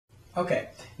Okay,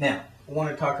 now I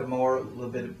want to talk a little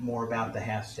bit more about the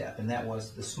half step, and that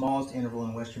was the smallest interval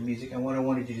in Western music. And what I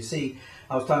wanted you to see,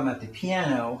 I was talking about the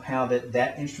piano, how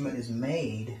that instrument is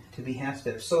made to be half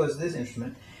step. So is this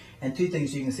instrument. And two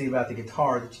things you can see about the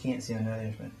guitar that you can't see on another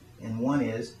instrument. And one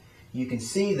is you can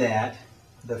see that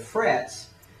the frets,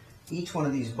 each one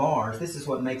of these bars, this is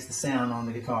what makes the sound on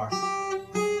the guitar.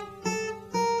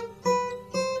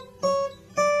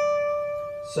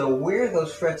 So where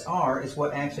those frets are is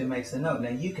what actually makes the note. Now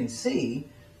you can see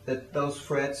that those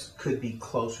frets could be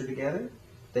closer together.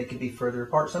 They could be further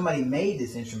apart. Somebody made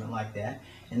this instrument like that,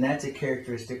 and that's a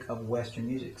characteristic of Western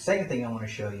music. Second thing I want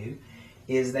to show you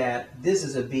is that this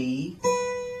is a B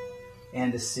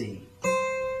and a C.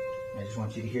 I just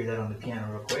want you to hear that on the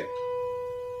piano real quick.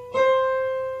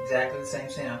 Exactly the same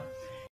sound.